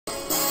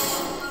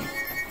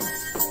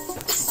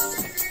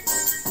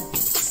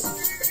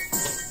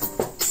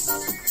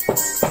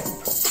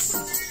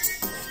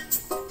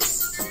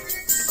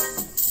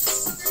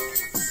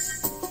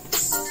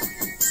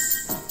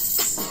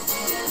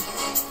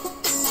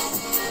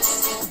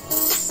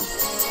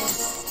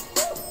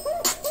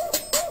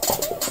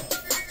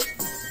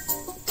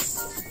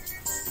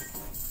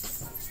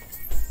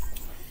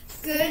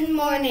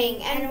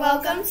morning, and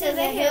welcome to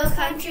the Hill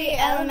Country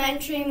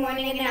Elementary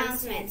morning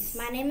announcements.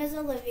 My name is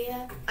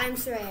Olivia. I'm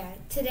Soraya.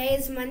 Today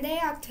is Monday,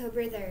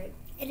 October 3rd.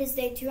 It is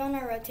day 2 on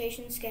our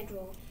rotation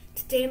schedule.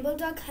 Today in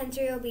Bulldog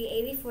Country will be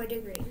 84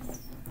 degrees.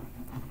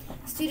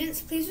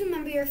 Students, please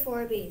remember your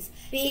 4 B's.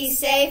 Be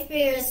safe,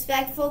 be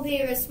respectful,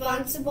 be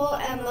responsible,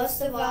 and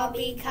most of all,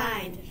 be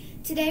kind.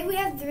 Today we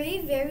have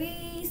 3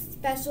 very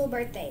special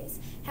birthdays.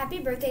 Happy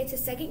birthday to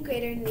 2nd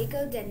grader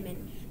Nico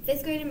Denman,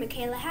 5th grader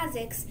Michaela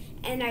Hazix,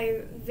 and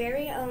our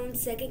very own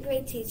 2nd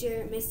grade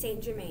teacher, Miss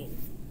St. Germain.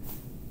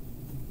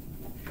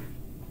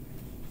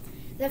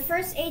 The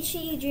first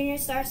HCE Junior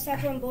Star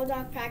Stepper and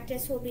Bulldog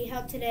practice will be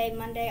held today,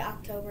 Monday,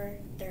 October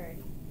 3rd.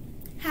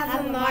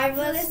 Have a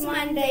marvelous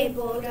Monday,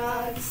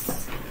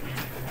 Bulldogs.